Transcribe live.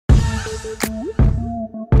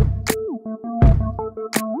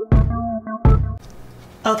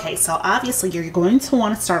Okay, so obviously you're going to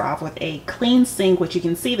want to start off with a clean sink, which you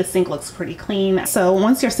can see the sink looks pretty clean. So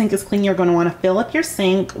once your sink is clean, you're going to want to fill up your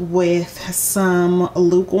sink with some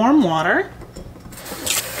lukewarm water.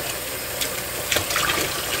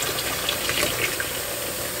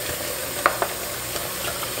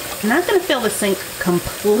 I'm not going to fill the sink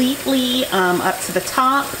completely up to the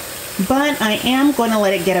top, but I am going to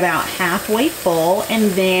let it get about halfway full,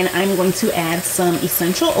 and then I'm going to add some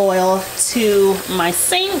essential oil to my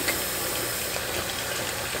sink.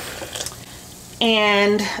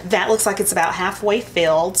 And that looks like it's about halfway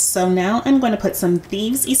filled. So now I'm going to put some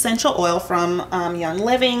Thieves Essential Oil from Young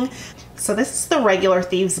Living. So this is the regular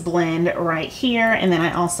Thieves blend right here, and then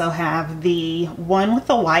I also have the one with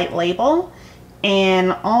the white label.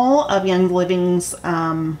 And all of Young Living's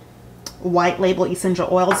white label essential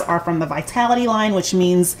oils are from the Vitality line, which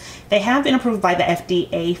means they have been approved by the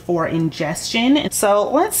FDA for ingestion.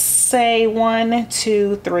 So let's say 1,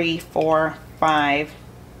 2, 3, 4, 5,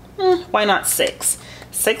 why not 6?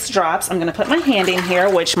 6 drops. I'm gonna put my hand in here,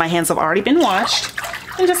 which my hands have already been washed,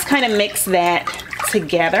 and just kind of mix that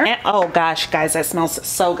together. And, oh gosh, guys, that smells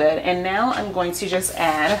so good. And now I'm going to just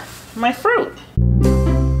add my fruit.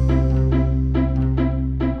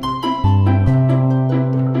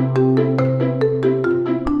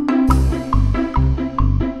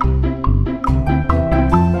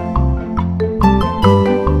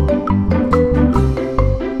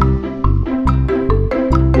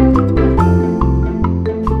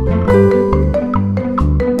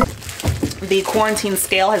 The quarantine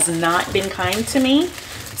scale has not been kind to me.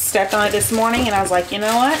 Stepped on it this morning and I was like, you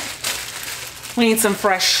know what? We need some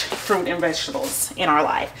fresh fruit and vegetables in our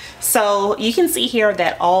life. So you can see here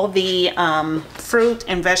that all the fruit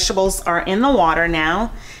and vegetables are in the water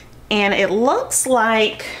now. And it looks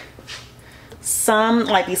like some,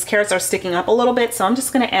 like these carrots are sticking up a little bit. So I'm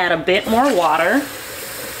just gonna add a bit more water.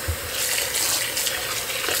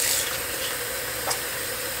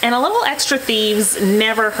 And a little extra Thieves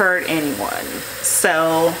never hurt anyone.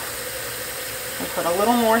 So I'll put a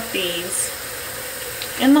little more Thieves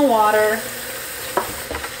in the water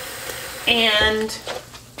and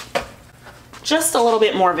just a little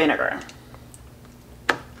bit more vinegar.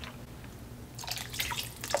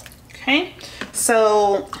 Okay,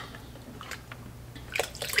 so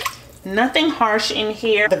nothing harsh in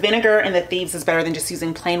here. The vinegar and the Thieves is better than just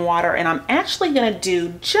using plain water. And I'm actually gonna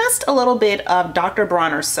do just a little bit of Dr.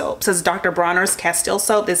 Bronner's soap. This is Dr. Bronner's Castile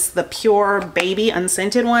soap. This is the pure baby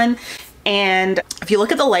unscented one. And if you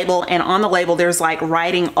look at the label, and on the label there's like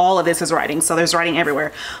writing, all of this is writing, so there's writing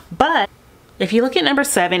everywhere. But if you look at number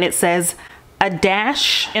 7, it says a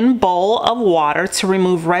dash in bowl of water to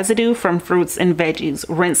remove residue from fruits and veggies,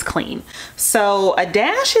 rinse clean. So a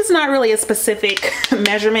dash is not really a specific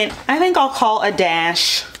measurement. I think I'll call a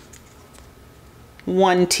dash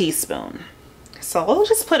 1 teaspoon. So we'll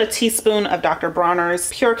just put a teaspoon of Dr. Bronner's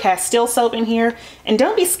pure Castile soap in here. And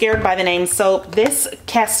don't be scared by the name soap. This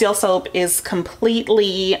Castile soap is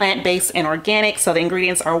completely plant-based and organic. So the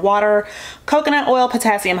ingredients are water, coconut oil,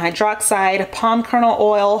 potassium hydroxide, palm kernel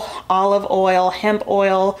oil, olive oil, hemp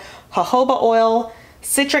oil, jojoba oil,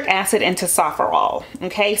 citric acid, and tocopherol.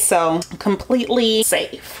 Okay, so completely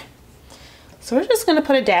safe. So we're just gonna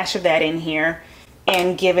put a dash of that in here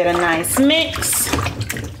and give it a nice mix.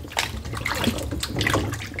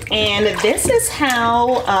 And this is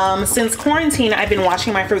how, since quarantine, I've been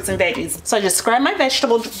washing my fruits and veggies. So I just scrub my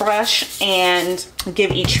vegetable brush and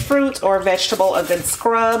give each fruit or vegetable a good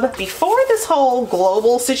scrub. Before this whole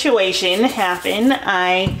global situation happened,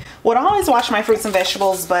 I would always wash my fruits and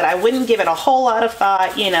vegetables, but I wouldn't give it a whole lot of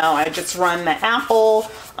thought. You know, I just run the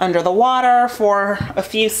apple under the water for a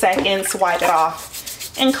few seconds, wipe it off,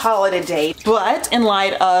 and call it a day. But in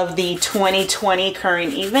light of the 2020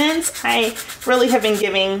 current events, I really have been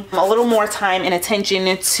giving a little more time and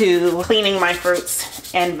attention to cleaning my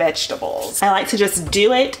fruits and vegetables. I like to just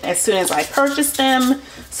do it as soon as I purchase them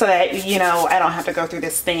so that, you know, I don't have to go through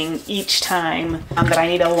this thing each time that I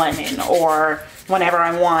need a lemon or whenever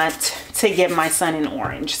I want to give my son an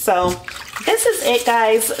orange. So this is it,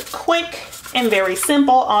 guys. Quick and very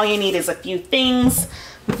simple. All you need is a few things: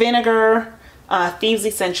 vinegar, Thieves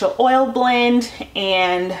Essential Oil Blend,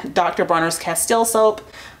 and Dr. Bronner's Castile soap.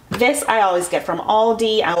 This I always get from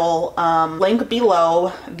Aldi. I will link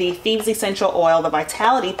below the Thieves Essential Oil, the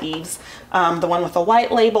Vitality Thieves, the one with the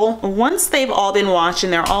white label. Once they've all been washed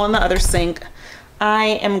and they're all in the other sink, I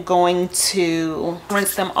am going to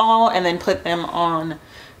rinse them all and then put them on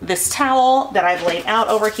this towel that I've laid out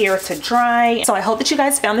over here to dry. So I hope that you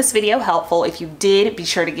guys found this video helpful. If you did, be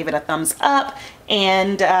sure to give it a thumbs up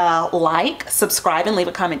And like, subscribe, and leave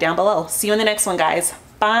a comment down below. See you in the next one, guys.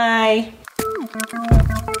 Bye.